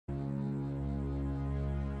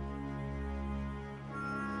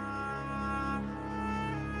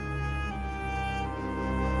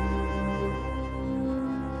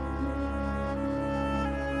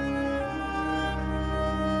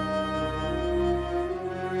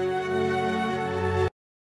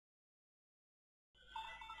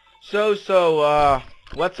What's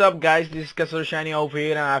up guys, this is Shiny over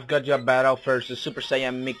here, and I've got your battle versus Super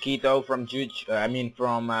Saiyan Mikito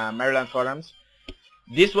from Maryland forums.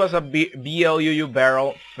 This was a BLUU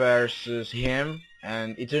battle versus him,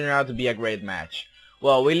 and it turned out to be a great match.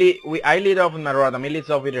 Well, I lead off with my rotom, he leads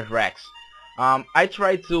off with his Rex. I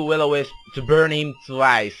tried to will-o-wisp to burn him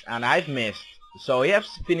twice, and I've missed. So he has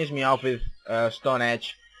finished me off with Stone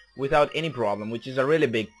Edge without any problem, which is a really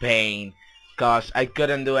big pain, cause I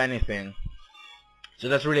couldn't do anything. So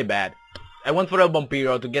that's really bad. I went for a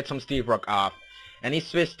Vampiro to get some Steel Rock off, and he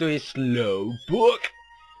switched to his Slowpoke,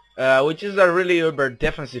 which is a really uber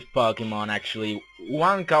defensive Pokemon actually.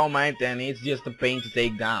 One Calm Mind and it's just a pain to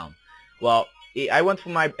take down. Well, I went for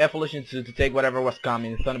my evolution to take whatever was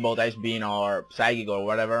coming, Thunderbolt, Ice Beam, or Psychic, or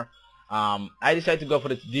whatever. I decided to go for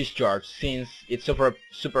the Discharge since it's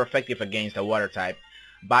super effective against a water type.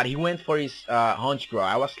 But he went for his honchkrow.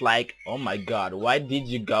 I was like, oh my god, why did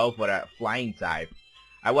you go for a flying type?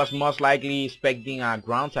 I was most likely expecting a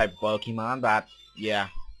ground type Pokemon, but yeah,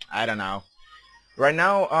 I don't know. Right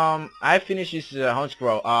now, I finished his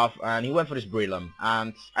honchkrow off, and he went for his Breloom.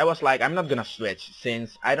 And I was like, I'm not gonna switch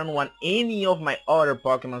since I don't want any of my other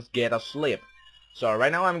Pokemon to get asleep. So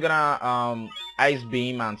right now I'm gonna Ice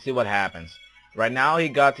Beam and see what happens. Right now he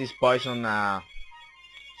got his poison,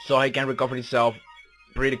 so he can recover himself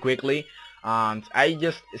pretty quickly, and I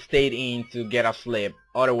just stayed in to get asleep,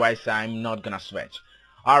 otherwise I'm not gonna switch.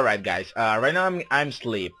 Alright guys, right now I'm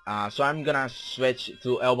asleep, so I'm gonna switch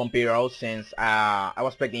to El Vampiro since I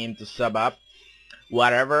was expecting him to sub up,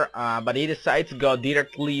 whatever, but he decided to go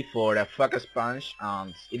directly for the Focus Punch,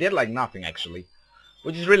 and he did like nothing actually,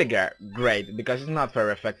 which is really great because it's not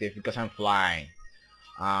very effective because I'm flying,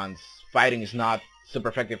 and fighting is not super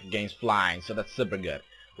effective against flying, so that's super good.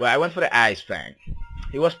 Well, I went for the Ice Fang.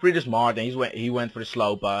 He was pretty smart and he went for the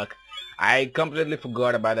Slowpoke. I completely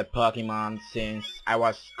forgot about that Pokemon since I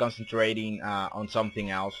was concentrating on something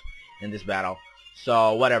else in this battle.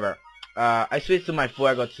 So whatever. I switched to my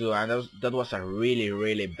Fuego too, and that was a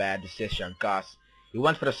really bad decision cause he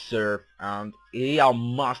went for the Surf and he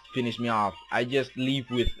almost finished me off. I just leave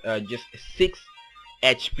with just 6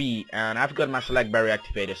 HP and I've got my Select Berry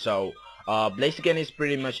activated, so blaziken is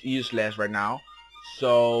pretty much useless right now.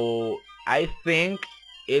 So I think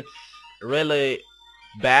it's really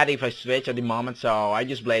bad if I switch at the moment, so I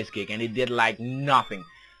just Blaze Kick and it did like nothing.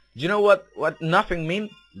 Do you know what nothing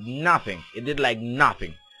mean? Nothing. It did like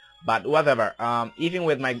nothing. But whatever, even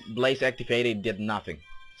with my Blaze activated it did nothing.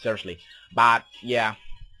 Seriously. But yeah,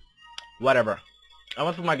 whatever. I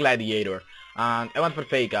went for my Gladiator and I went for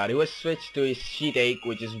Fake Out. He was switched to his Sheet Egg,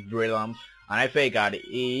 which is Breloom, and I Fake Out.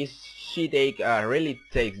 His Sheet Egg really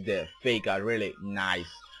takes the Fake Out really nice.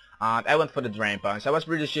 I went for the Drain Punch. I was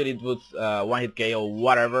pretty sure it would one-hit KO or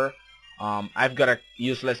whatever. I've got a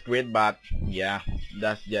useless crit, but yeah,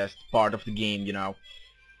 that's just part of the game, you know.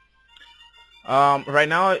 Right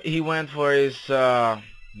now he went for his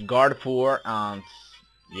Guard 4, and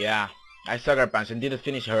yeah, I Sucker Punch and didn't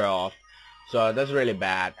finish her off. So that's really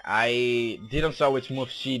bad. I didn't saw which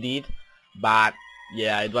move she did, but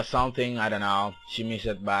yeah, it was something, I don't know. She missed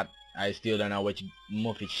it, but I still don't know which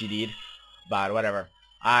move she did. But whatever.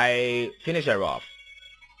 I finished her off,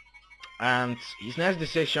 and his next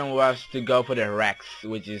decision was to go for the Rex,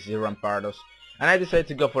 which is the Rampardos, and I decided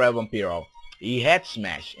to go for a Vampiro. He had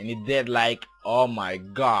Smash and it did like, oh my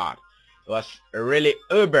god, it was really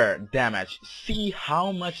uber damage. See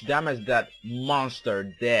how much damage that monster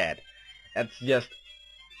did. That's just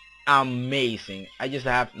amazing. I just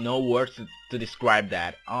have no words to describe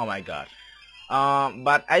that. Oh my god.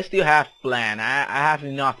 But I still have plan. I have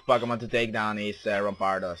enough Pokemon to take down his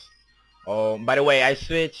Rampardos. Oh, by the way, I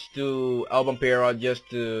switched to El Vampiro just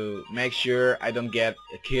to make sure I don't get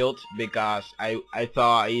killed because I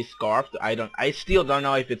thought he's Scarfed. I still don't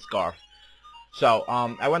know if it's Scarfed. So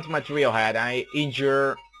I went to my Trio Head. I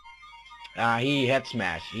injured. He had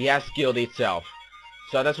Smash. He has killed itself.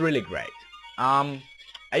 So that's really great. I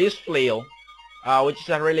used Flail, which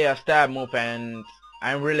is really a stab move, and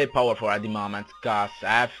I'm really powerful at the moment because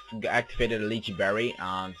I've activated a Lychee Berry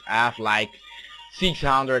and I have like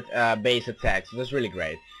 600 base attacks. That's really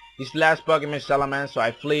great. His last Pokemon is Element, so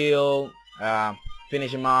I Flail,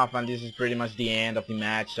 finish him off, and this is pretty much the end of the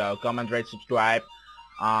match. So comment, rate, subscribe,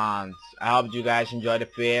 and I hope you guys enjoy the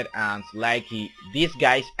vid, and like this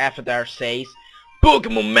guy's avatar says,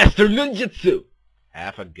 Pokemon Master Ninjutsu!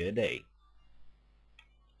 Have a good day.